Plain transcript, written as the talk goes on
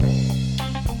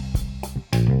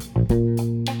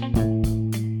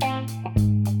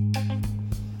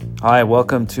Hi,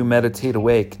 welcome to Meditate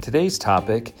Awake. Today's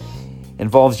topic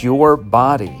involves your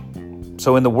body.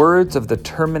 So in the words of the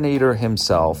Terminator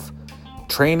himself,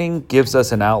 training gives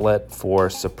us an outlet for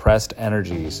suppressed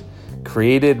energies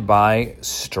created by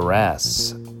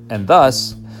stress, and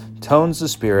thus tones the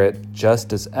spirit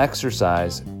just as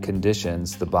exercise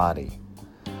conditions the body.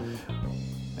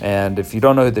 And if you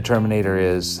don't know who the Terminator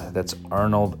is, that's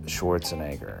Arnold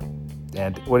Schwarzenegger.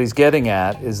 And what he's getting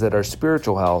at is that our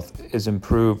spiritual health is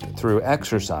improved through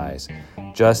exercise,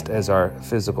 just as our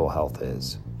physical health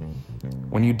is.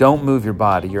 When you don't move your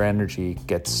body, your energy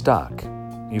gets stuck.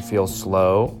 You feel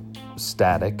slow,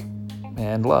 static,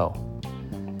 and low.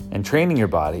 And training your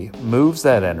body moves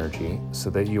that energy so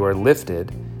that you are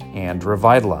lifted and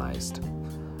revitalized.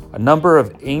 A number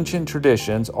of ancient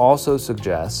traditions also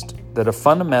suggest that a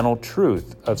fundamental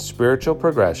truth of spiritual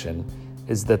progression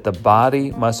is that the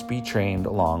body must be trained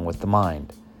along with the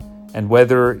mind. And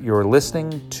whether you're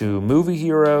listening to movie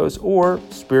heroes or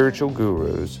spiritual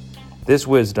gurus, this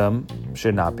wisdom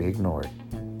should not be ignored.